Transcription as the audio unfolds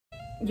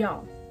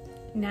Y'all,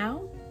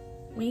 now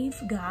we've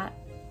got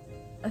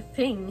a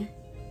thing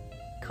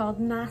called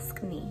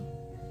maskne.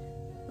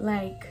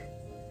 Like,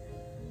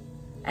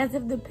 as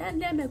if the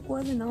pandemic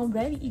wasn't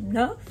already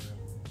enough,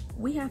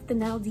 we have to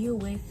now deal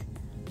with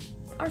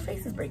our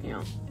faces breaking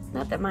out.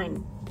 Not that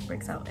mine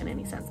breaks out in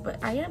any sense, but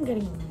I am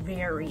getting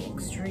very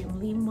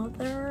extremely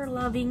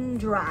mother-loving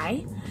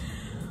dry,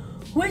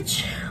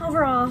 which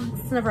overall,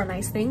 it's never a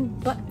nice thing,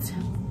 but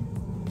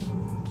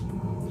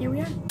here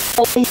we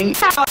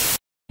are.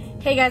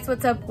 Hey guys,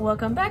 what's up?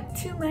 Welcome back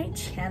to my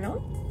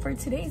channel. For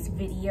today's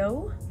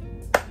video,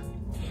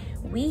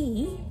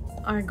 we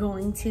are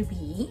going to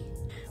be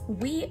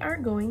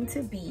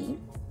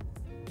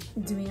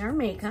doing our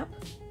makeup.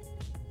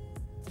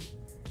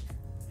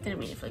 Didn't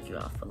mean to flip you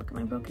off, but look at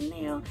my broken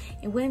nail.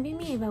 It wouldn't be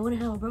me if I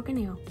wouldn't have a broken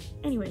nail.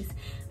 Anyways,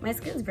 my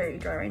skin is very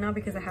dry right now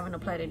because I haven't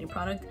applied any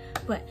product.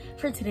 But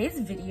for today's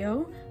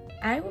video,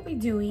 I will be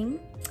doing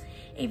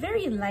a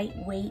very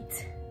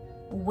lightweight,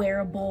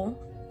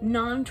 wearable,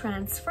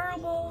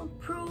 non-transferable,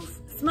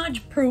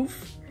 smudge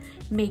proof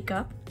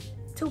makeup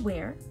to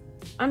wear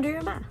under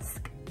your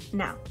mask.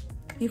 Now,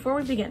 before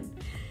we begin,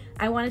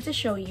 I wanted to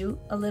show you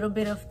a little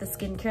bit of the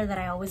skincare that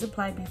I always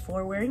apply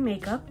before wearing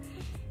makeup.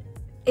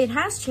 It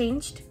has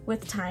changed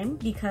with time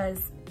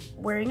because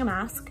wearing a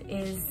mask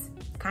is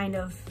kind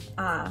of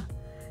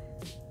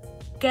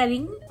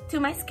getting to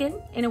my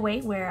skin in a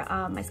way where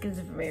my skin is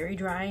very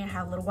dry. I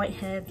have little white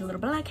heads, little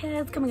black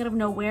heads coming out of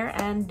nowhere,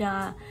 and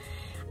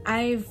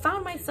I've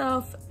found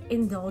myself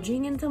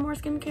indulging into more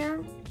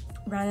skincare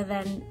rather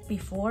than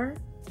before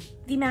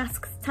the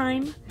mask's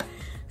time.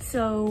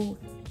 So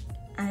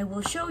I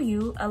will show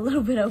you a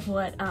little bit of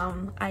what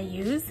I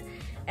use.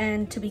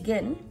 And to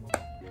begin,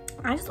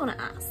 I just want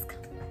to ask,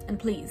 and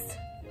please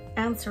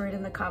answer it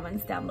in the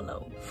comments down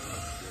below.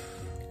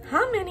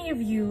 How many of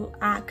you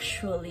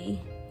actually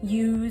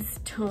use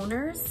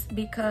toners?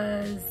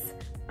 Because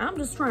I'm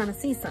just trying to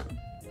see some.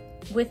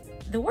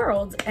 With the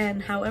world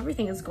and how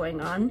everything is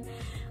going on,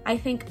 I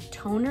think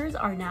toners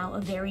are now a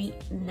very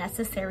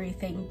necessary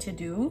thing to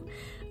do,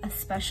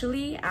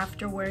 especially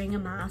after wearing a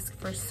mask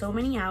for so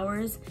many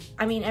hours.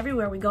 I mean,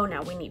 everywhere we go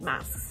now, we need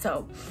masks.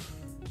 So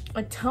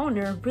a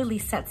toner really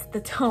sets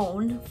the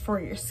tone for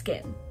your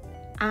skin.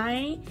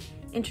 I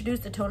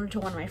introduced a toner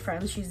to one of my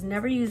friends. She's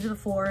never used it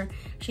before.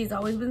 She's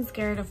always been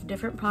scared of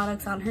different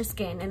products on her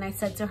skin. And I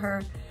said to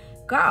her,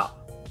 girl,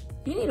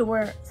 you need to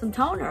wear some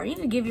toner. You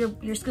need to give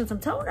your skin some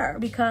toner,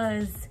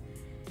 because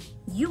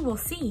you will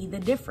see the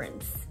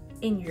difference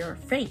in your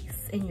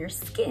face, in your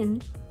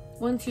skin,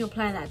 once you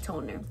apply that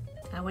toner.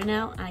 I went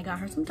out and I got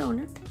her some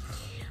toner.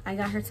 I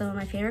got her some of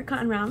my favorite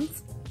cotton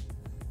rounds.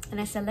 And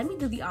I said, let me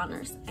do the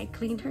honors. I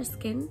cleaned her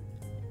skin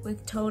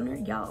with toner,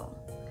 y'all.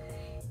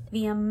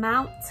 The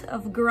amount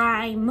of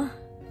grime,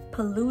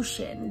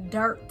 pollution,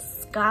 dirt,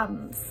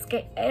 scum,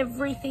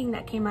 everything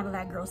that came out of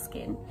that girl's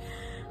skin,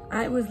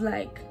 I was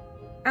like,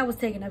 I was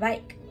taken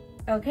aback.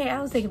 Okay, I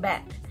was taken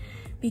back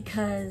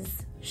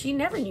because she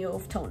never knew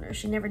of toner.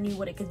 She never knew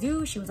what it could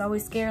do. She was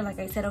always scared, like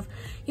I said, of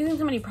using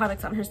so many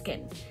products on her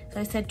skin. So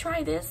I said,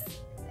 try this.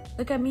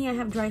 Look at me, I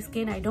have dry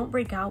skin. I don't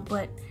break out,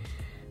 but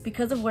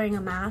because of wearing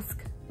a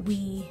mask,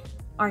 we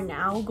are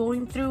now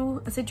going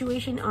through a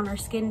situation on our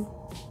skin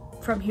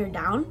from here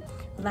down.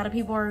 A lot of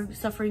people are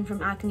suffering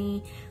from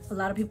acne. A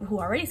lot of people who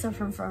already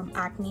suffer from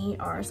acne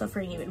are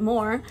suffering even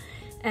more.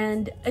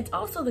 And it's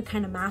also the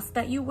kind of mask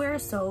that you wear.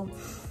 So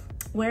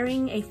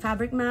wearing a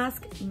fabric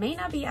mask may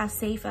not be as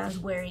safe as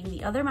wearing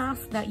the other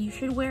mask that you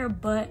should wear,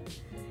 but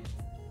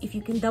if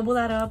you can double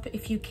that up,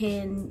 if you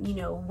can, you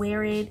know,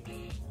 wear it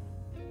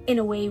in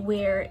a way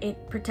where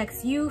it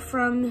protects you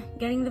from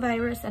getting the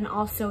virus and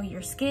also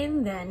your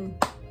skin, then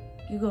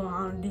you go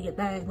on and do your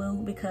thing, boo,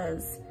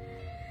 because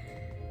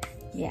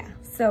yeah.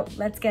 So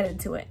let's get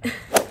into it.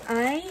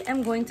 I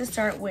am going to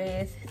start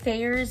with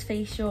Thayer's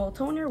Facial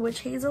Toner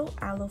Witch Hazel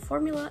Aloe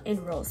Formula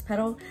in Rose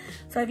Petal.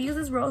 So I've used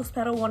this Rose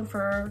Petal one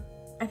for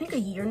I think a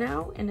year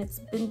now, and it's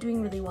been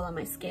doing really well on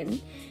my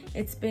skin.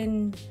 It's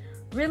been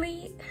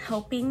really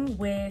helping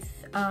with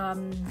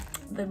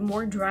the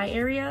more dry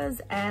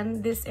areas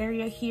and this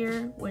area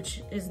here,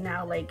 which is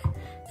now like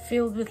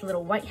filled with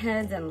little white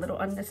heads and little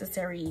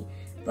unnecessary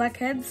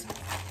blackheads.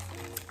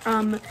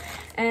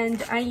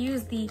 And I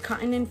use the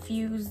cotton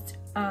infused,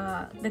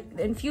 the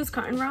infused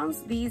cotton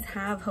rounds. These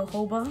have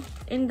jojoba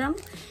in them.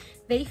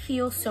 They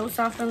feel so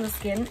soft on the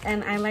skin,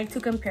 and I like to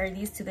compare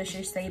these to the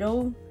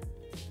Shiseido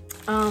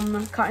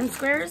cotton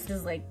squares. This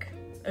is like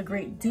a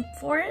great dupe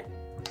for it.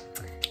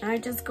 I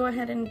just go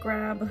ahead and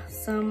grab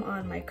some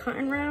on my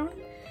cotton round,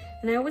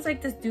 and I always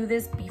like to do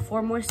this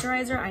before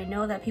moisturizer. I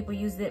know that people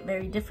use it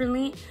very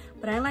differently,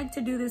 but I like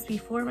to do this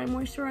before my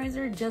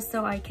moisturizer just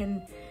so I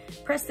can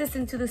press this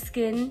into the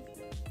skin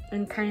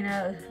and kind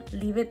of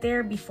leave it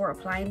there before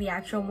applying the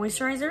actual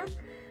moisturizer.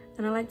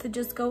 And I like to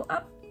just go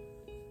up.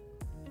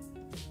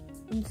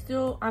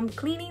 I'm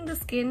cleaning the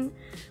skin,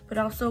 but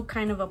also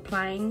kind of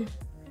applying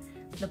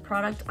the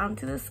product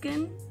onto the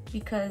skin,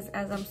 because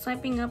as I'm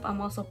swiping up,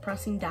 I'm also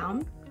pressing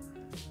down.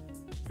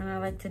 And I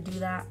like to do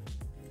that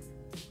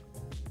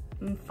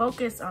and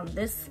focus on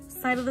this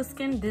side of the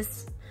skin,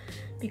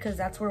 because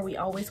that's where we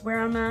always wear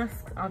our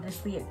mask.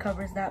 Obviously it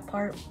covers that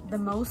part the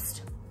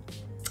most.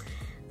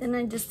 Then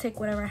I just take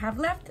whatever I have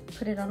left,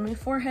 put it on my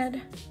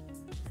forehead.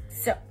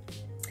 So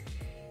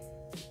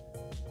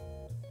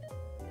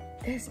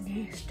that's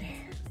nasty.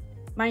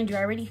 Mind you,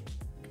 I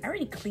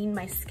already cleaned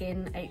my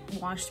skin. I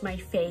washed my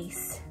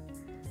face.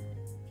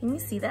 Can you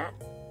see that?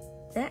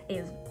 That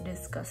is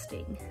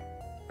disgusting.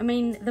 I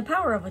mean, the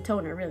power of a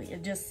toner, really,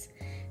 it just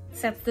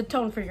sets the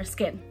tone for your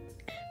skin.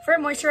 For a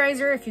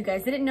moisturizer, if you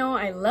guys didn't know,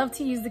 I love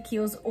to use the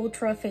Kiehl's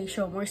Ultra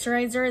Facial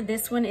Moisturizer.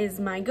 This one is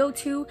my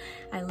go-to.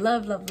 I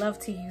love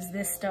to use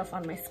this stuff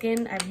on my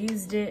skin. I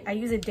use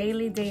it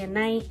daily, day and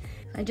night.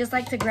 I just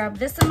like to grab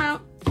this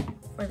amount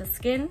for the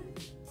skin,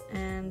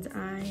 and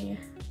I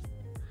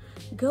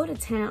go to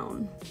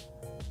town.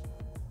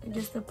 I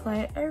just apply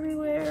it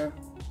everywhere.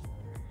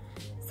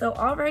 So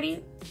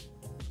already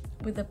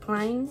with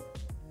applying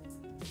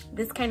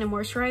this kind of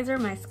moisturizer,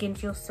 my skin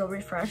feels so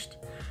refreshed,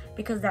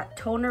 because that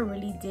toner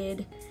really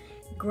did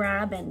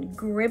grab and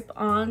grip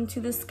onto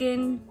the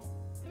skin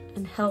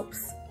and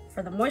helps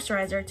for the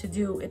moisturizer to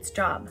do its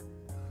job.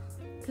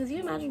 Because you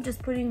imagine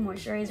just putting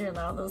moisturizer, a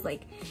lot of those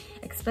like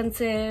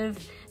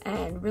expensive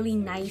and really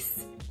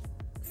nice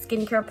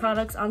skincare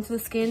products onto the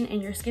skin,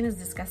 and your skin is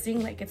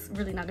disgusting, like it's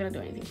really not gonna do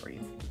anything for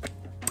you.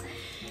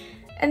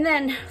 And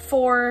then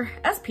for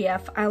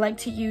SPF, I like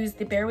to use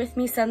the Bear With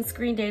Me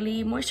Sunscreen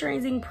Daily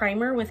Moisturizing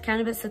Primer with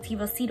Cannabis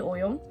Sativa Seed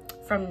Oil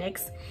from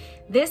NYX.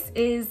 This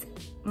is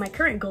my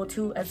current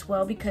go-to as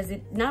well, because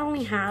it not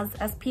only has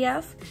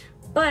SPF,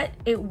 but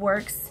it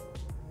works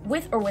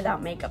with or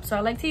without makeup. So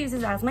I like to use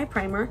this as my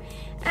primer,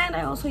 and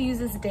I also use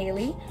this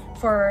daily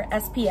for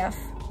SPF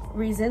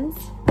reasons.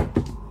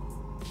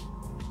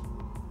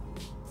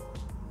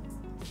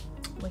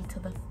 Wait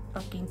till the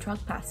fucking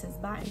truck passes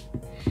by.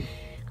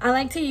 I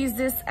like to use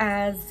this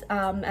as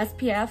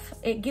SPF.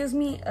 It gives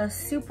me a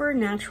super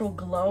natural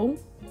glow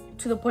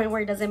to the point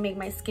where it doesn't make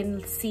my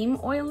skin seem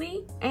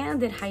oily,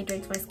 and it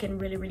hydrates my skin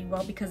really, really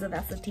well because of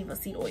that sativa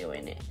seed oil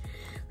in it.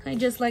 So I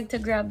just like to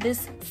grab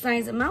this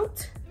size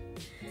amount,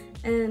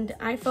 and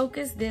I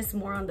focus this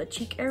more on the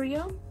cheek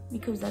area,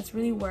 because that's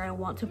really where I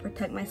want to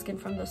protect my skin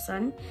from the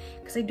sun,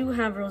 because I do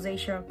have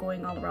rosacea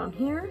going all around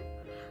here.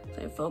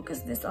 So I focus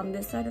this on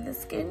this side of the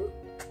skin.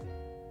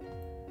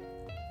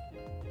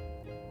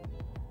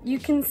 You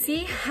can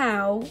see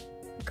how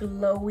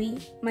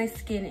glowy my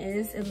skin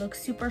is. It looks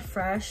super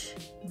fresh,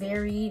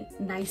 very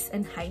nice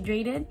and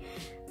hydrated.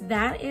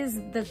 That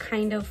is the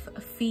kind of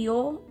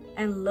feel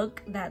and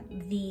look that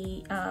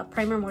the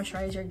primer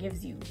moisturizer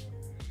gives you.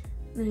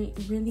 And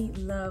I really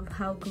love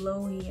how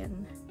glowy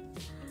and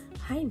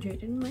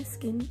hydrated my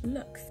skin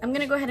looks. I'm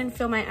gonna go ahead and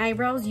fill my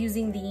eyebrows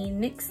using the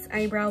NYX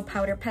eyebrow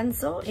powder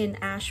pencil in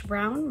ash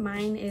brown.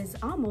 Mine is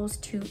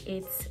almost to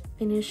its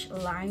finish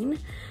line.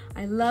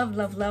 I love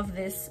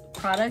this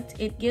product.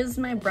 It gives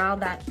my brow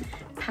that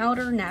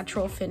powder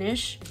natural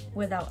finish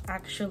without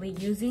actually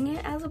using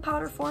it as a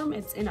powder form.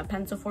 It's in a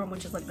pencil form,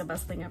 which is like the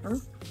best thing ever.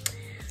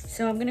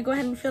 So I'm gonna go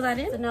ahead and fill that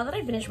in. So now that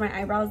I finished my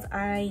eyebrows,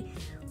 I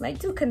like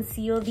to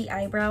conceal the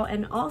eyebrow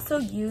and also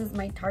use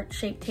my Tarte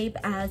Shape Tape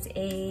as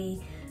a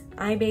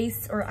eye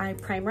base or eye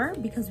primer,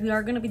 because we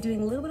are going to be doing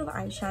a little bit of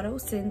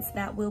eyeshadow, since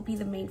that will be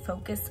the main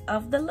focus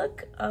of the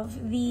look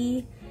of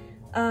the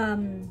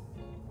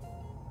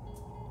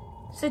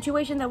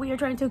situation that we are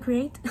trying to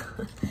create.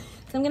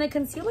 So I'm going to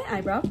conceal my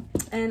eyebrow,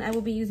 and I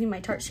will be using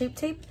my Tarte Shape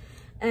Tape,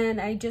 and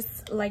I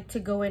just like to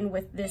go in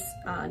with this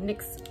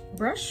NYX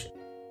brush.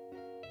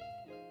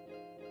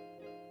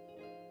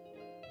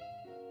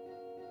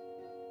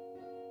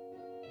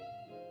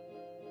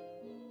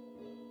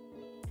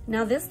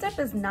 Now this step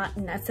is not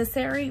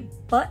necessary,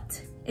 but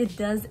it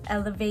does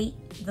elevate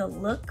the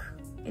look.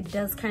 It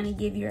does kind of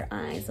give your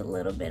eyes a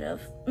little bit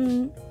of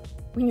when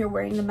you're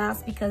wearing the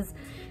mask, because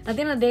at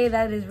the end of the day,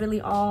 that is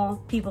really all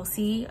people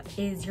see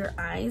is your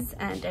eyes.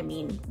 And I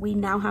mean, we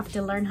now have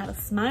to learn how to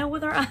smile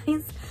with our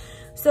eyes.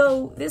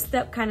 So this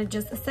step kind of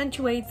just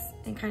accentuates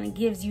and kind of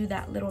gives you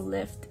that little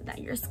lift that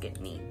your skin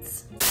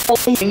needs.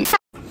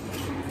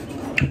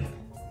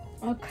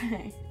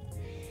 Okay,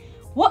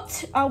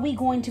 what are we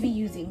going to be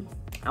using?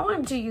 I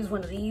wanted to use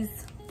one of these,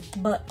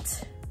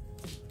 but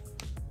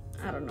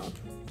I don't know.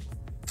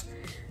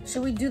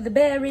 Should we do the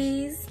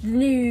berries, the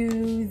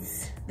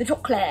nudes, the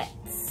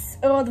chocolates,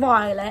 or the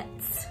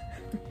violets?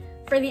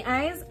 For the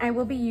eyes, I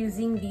will be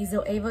using the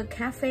Zoeva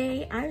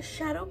Cafe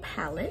eyeshadow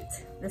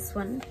palette. This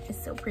one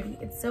is so pretty.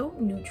 It's so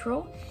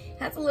neutral. It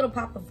has a little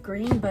pop of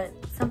green, but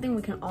something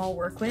we can all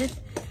work with.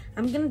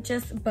 I'm gonna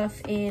just buff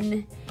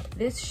in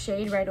this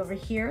shade right over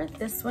here.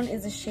 This one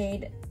is a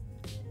shade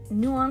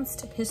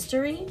Nuanced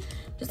History.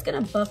 Just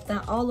gonna buff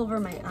that all over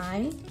my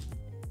eye.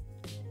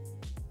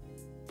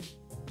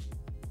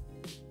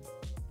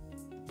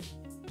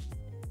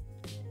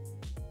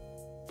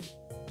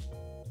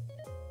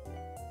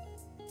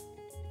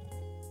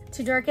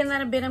 To darken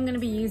that a bit, I'm gonna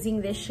be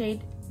using this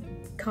shade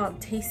called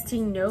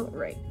Tasting Note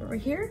right over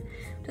here.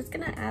 Just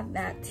gonna add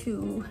that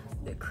to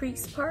the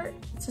crease part,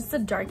 just to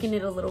darken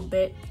it a little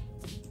bit.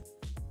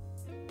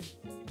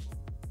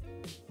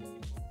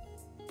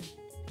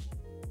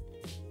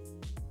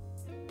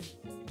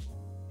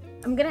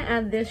 I'm gonna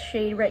add this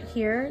shade right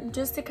here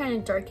just to kind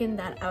of darken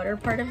that outer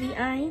part of the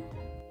eye.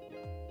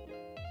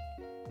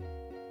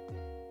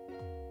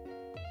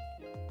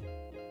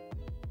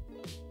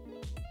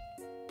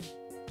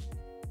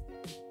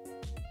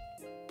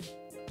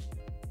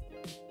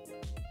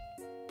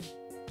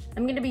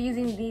 I'm gonna be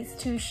using these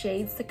two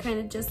shades to kind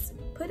of just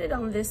put it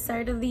on this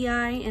side of the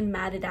eye and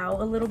matte it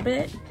out a little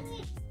bit.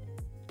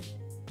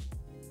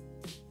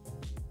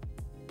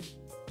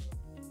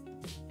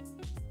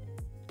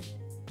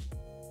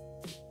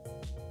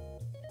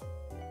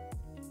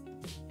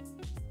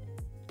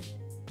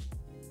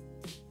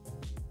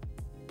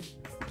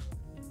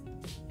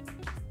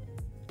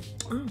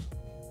 Oh,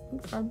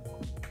 okay,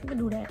 I can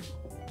do that.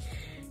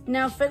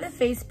 Now for the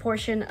face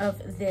portion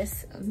of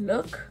this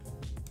look,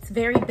 it's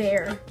very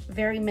bare,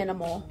 very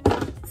minimal.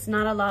 It's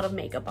not a lot of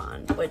makeup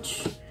on,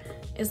 which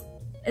is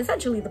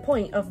essentially the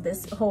point of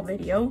this whole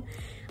video.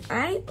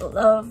 I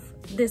love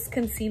this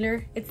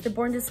concealer. It's the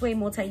Born This Way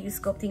Multi-Use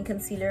Sculpting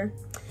Concealer.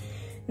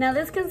 Now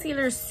this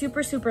concealer is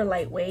super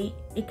lightweight.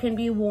 It can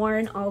be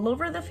worn all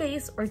over the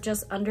face or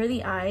just under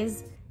the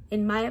eyes.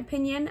 In my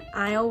opinion,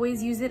 I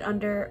always use it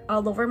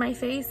all over my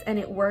face, and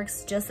it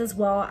works just as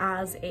well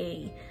as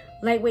a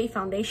lightweight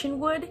foundation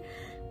would.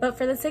 But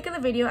for the sake of the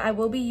video, I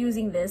will be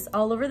using this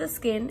all over the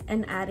skin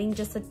and adding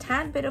just a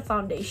tad bit of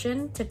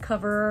foundation to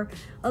cover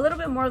a little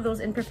bit more of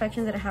those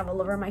imperfections that I have all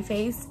over my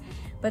face.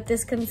 But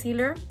this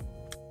concealer,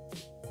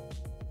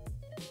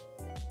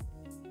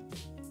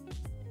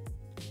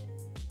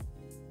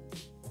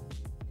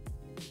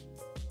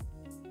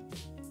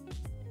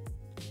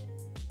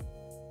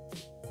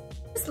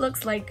 this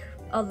looks like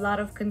a lot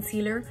of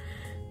concealer,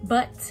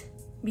 but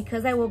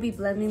because I will be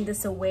blending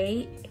this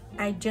away,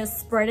 I just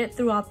spread it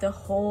throughout the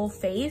whole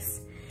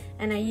face,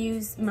 and I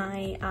use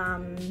my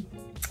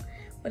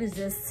what is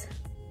this?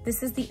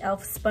 This is the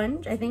e.l.f.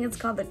 sponge. I think it's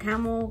called the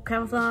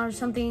camouflage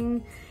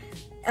something.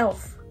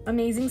 e.l.f.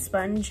 amazing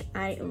sponge.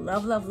 I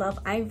love.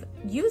 I've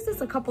used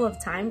this a couple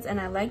of times, and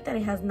I like that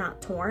it has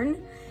not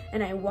torn,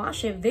 and I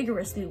wash it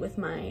vigorously with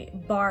my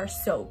bar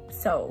soap.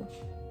 So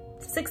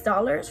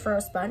 $6 for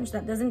a sponge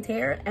that doesn't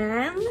tear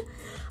and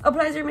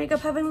applies your makeup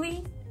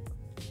heavenly.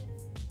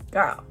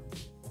 Girl.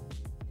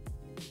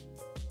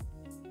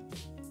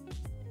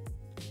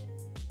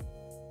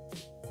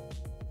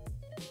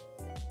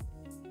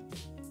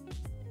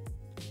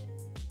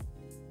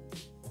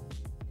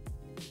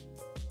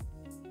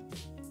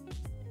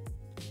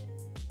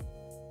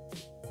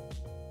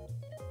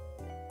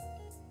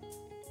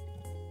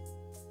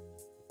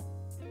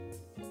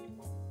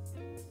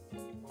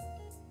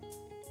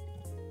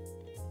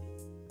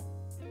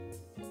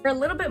 For a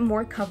little bit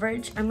more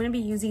coverage, I'm going to be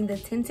using the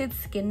Tinted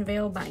Skin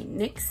Veil by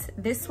NYX.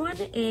 This one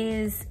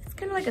it's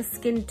kind of like a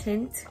skin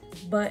tint,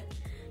 but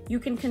you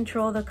can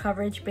control the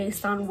coverage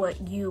based on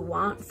what you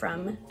want,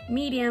 from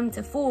medium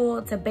to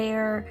full to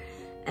bare.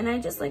 And I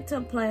just like to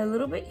apply a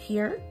little bit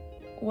here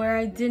where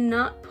I did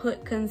not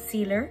put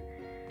concealer,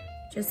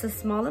 just a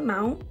small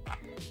amount,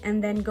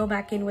 and then go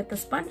back in with the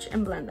sponge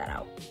and blend that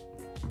out.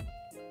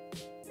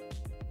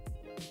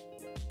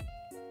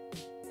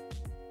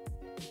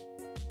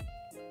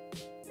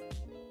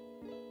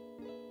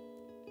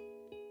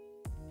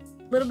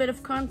 Little bit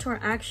of contour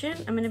action.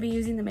 I'm going to be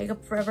using the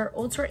Makeup Forever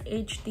Ultra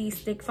HD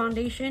Stick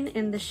Foundation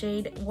in the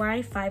shade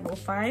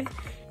Y505.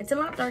 It's a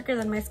lot darker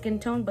than my skin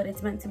tone, but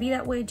it's meant to be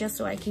that way just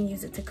so I can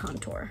use it to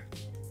contour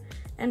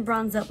and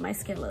bronze up my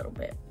skin a little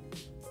bit.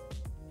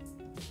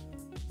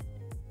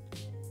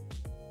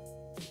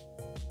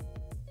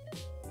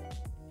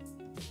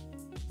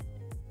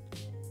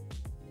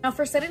 Now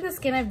for setting the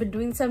skin, I've been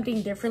doing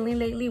something differently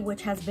lately,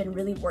 which has been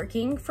really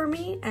working for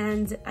me,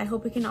 and I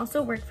hope it can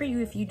also work for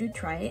you if you do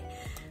try it.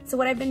 So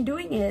what I've been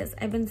doing is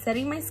I've been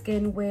setting my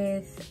skin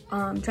with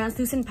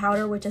translucent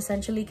powder, which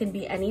essentially can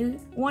be any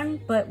one,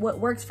 but what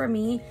works for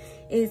me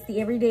is the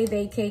Everyday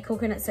Vacay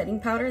Coconut Setting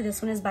Powder.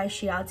 This one is by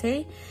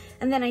Chiate.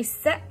 And then I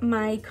set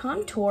my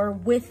contour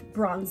with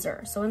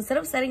bronzer. So instead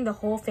of setting the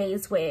whole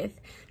face with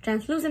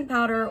translucent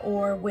powder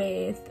or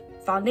with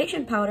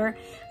foundation powder,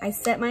 I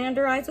set my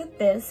under eyes with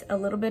this, a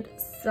little bit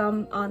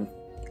some on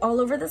all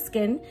over the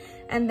skin,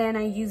 and then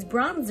I use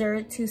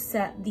bronzer to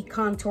set the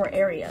contour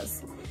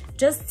areas.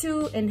 Just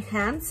to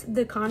enhance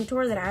the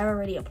contour that I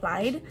already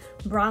applied,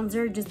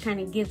 bronzer just kind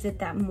of gives it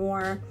that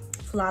more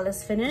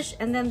flawless finish.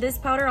 And then this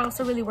powder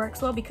also really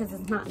works well because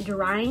it's not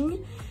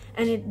drying,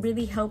 and it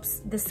really helps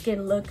the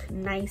skin look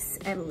nice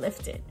and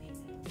lifted.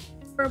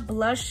 For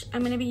blush,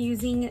 I'm going to be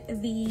using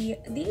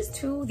these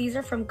two. These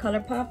are from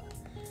ColourPop.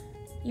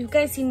 You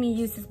guys seen me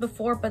use this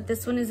before, but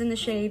this one is in the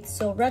shade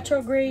So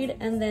Retrograde,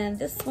 and then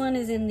this one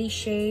is in the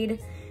shade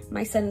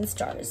My Sun and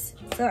Stars.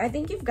 So I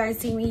think you guys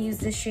seen me use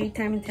this shade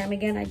time and time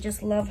again. I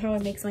just love how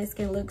it makes my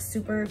skin look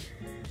super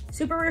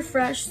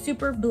refreshed,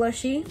 super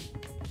blushy.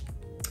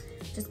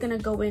 Just gonna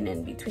go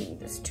in between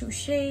these two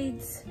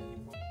shades.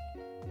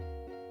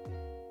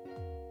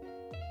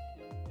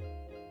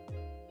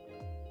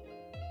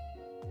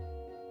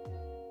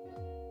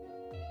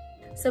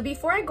 So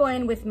before I go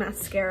in with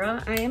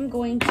mascara, I am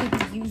going to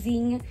be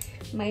using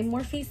my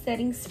Morphe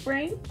setting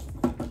spray.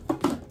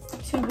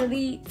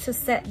 to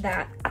set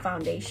that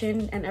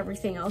foundation and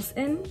everything else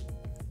in.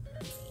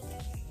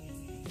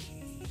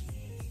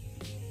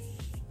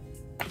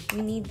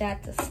 We need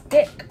that to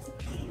stick.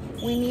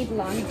 We need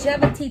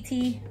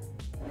longevity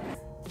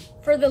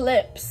for the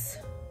lips.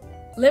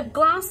 Lip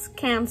gloss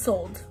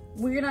canceled.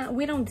 We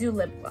don't do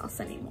lip gloss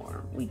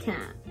anymore. We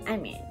can't. I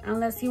mean,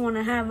 unless you want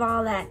to have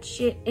all that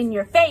shit in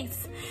your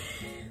face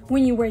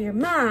when you wear your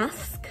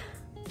mask.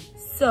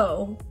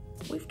 So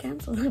we've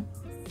canceled lip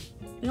gloss.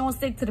 We don't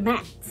stick to the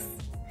mattes.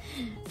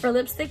 For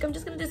lipstick, I'm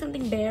just gonna do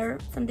something bare,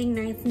 something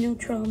nice,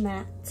 neutral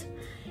matte,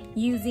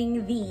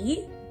 using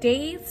the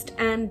Dazed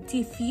and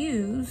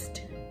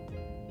Diffused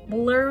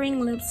Blurring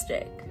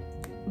Lipstick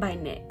by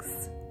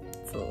NYX.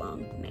 It's a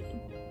long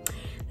name.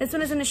 This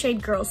one is in the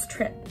shade Girls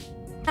Trip.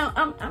 Now,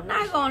 I'm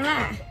not gonna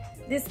lie,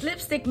 this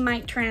lipstick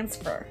might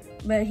transfer,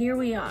 but here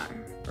we are,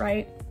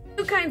 right?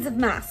 Two kinds of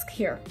mask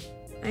here.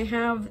 I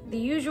have the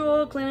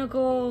usual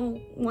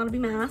clinical wannabe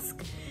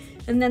mask,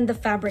 and then the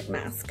fabric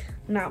mask.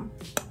 Now,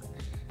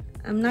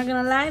 I'm not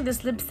gonna lie,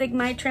 this lipstick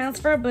might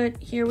transfer,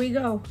 but here we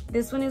go.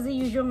 This one is the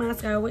usual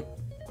mask. I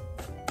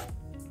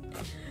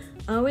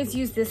always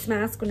use this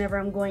mask whenever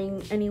I'm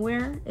going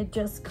anywhere. It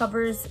just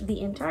covers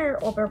the entire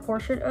upper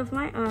portion of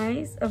my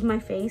eyes, of my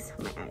face,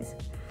 my eyes.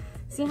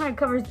 See how it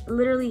covers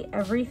literally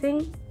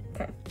everything?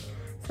 Okay,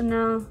 so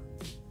now,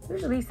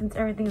 usually since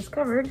everything is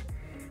covered,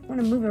 I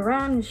wanna move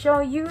around and show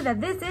you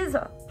that this is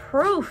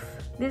proof.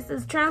 This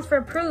is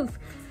transfer proof,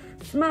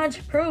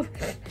 smudge proof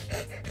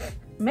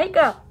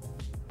makeup.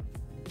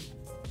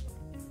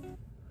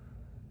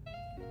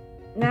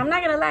 Now I'm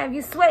not gonna lie, if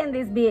you sweating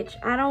this bitch,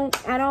 I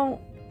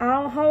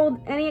don't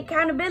hold any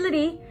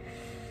accountability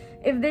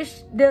if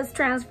this does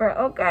transfer,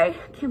 okay?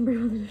 Can't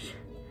breathe with this.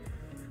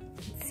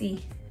 Let's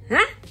see.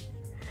 Huh?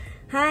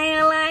 How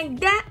you like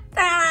that?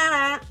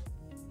 Da,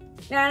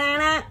 da,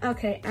 da.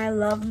 Okay, I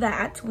love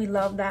that. We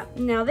love that.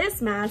 Now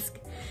this mask,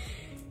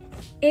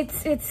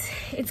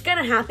 it's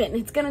gonna happen.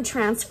 It's gonna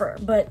transfer,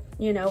 but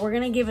you know, we're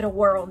gonna give it a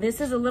whirl. This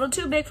is a little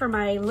too big for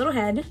my little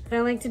head. What I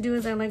like to do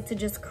is I like to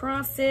just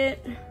cross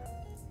it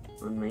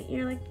on my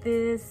ear like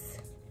this.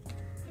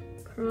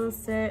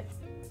 Cross it.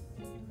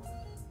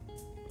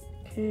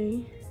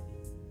 Okay.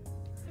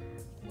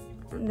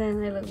 And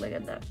then I look like a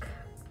duck.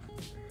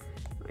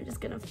 We're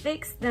just gonna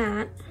fix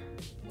that.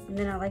 And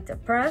then I like to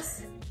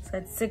press so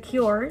it's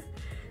secured.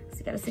 So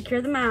you gotta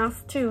secure the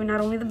mask too,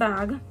 not only the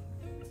bag.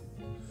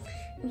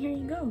 And here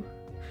you go.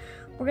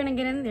 We're gonna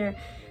get in there.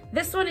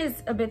 This one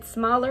is a bit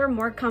smaller,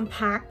 more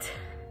compact,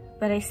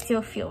 but I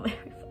still feel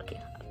very fucking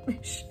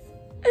hot.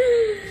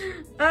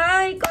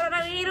 Ay,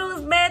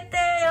 coronavirus,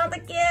 vete, no te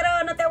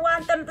quiero, no te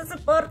aguanto, no te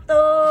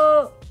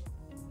soporto.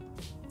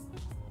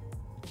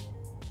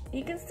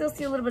 You can still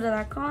see a little bit of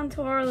that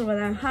contour, a little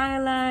bit of that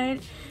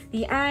highlight.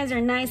 The eyes are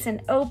nice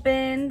and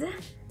opened.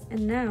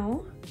 And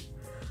now,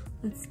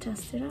 let's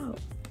test it out.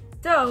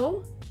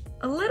 So,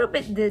 a little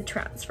bit did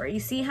transfer. You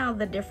see how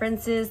the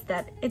difference is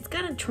that it's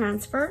gonna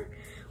transfer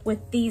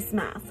with these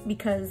masks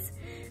because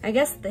I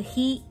guess the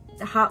heat,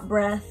 the hot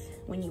breath,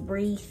 when you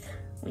breathe,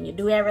 when you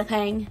do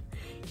everything,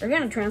 you're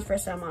gonna transfer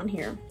some on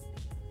here.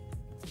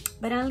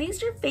 But at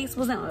least your face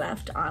wasn't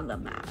left on the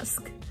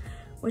mask,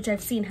 which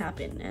I've seen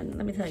happen, and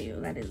let me tell you,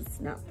 that is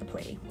not the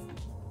play.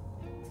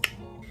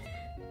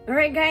 All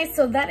right, guys,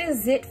 so that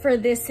is it for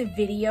this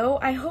video.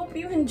 I hope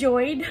you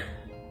enjoyed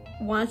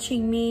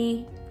watching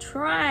me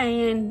try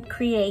and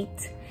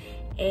create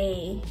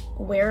a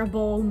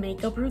wearable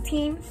makeup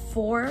routine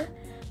for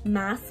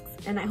masks,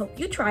 and I hope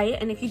you try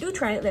it. And if you do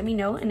try it, let me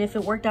know, and if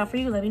it worked out for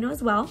you, let me know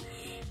as well.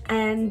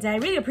 And I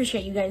really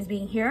appreciate you guys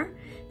being here.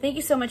 Thank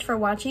you so much for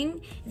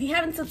watching. If you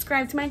haven't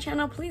subscribed to my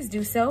channel, please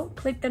do so.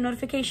 Click the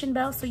notification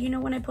bell so you know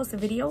when I post a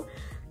video.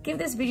 Give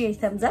this video a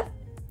thumbs up,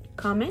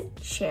 comment,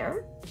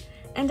 share,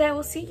 and I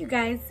will see you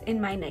guys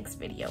in my next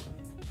video.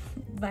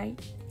 Bye.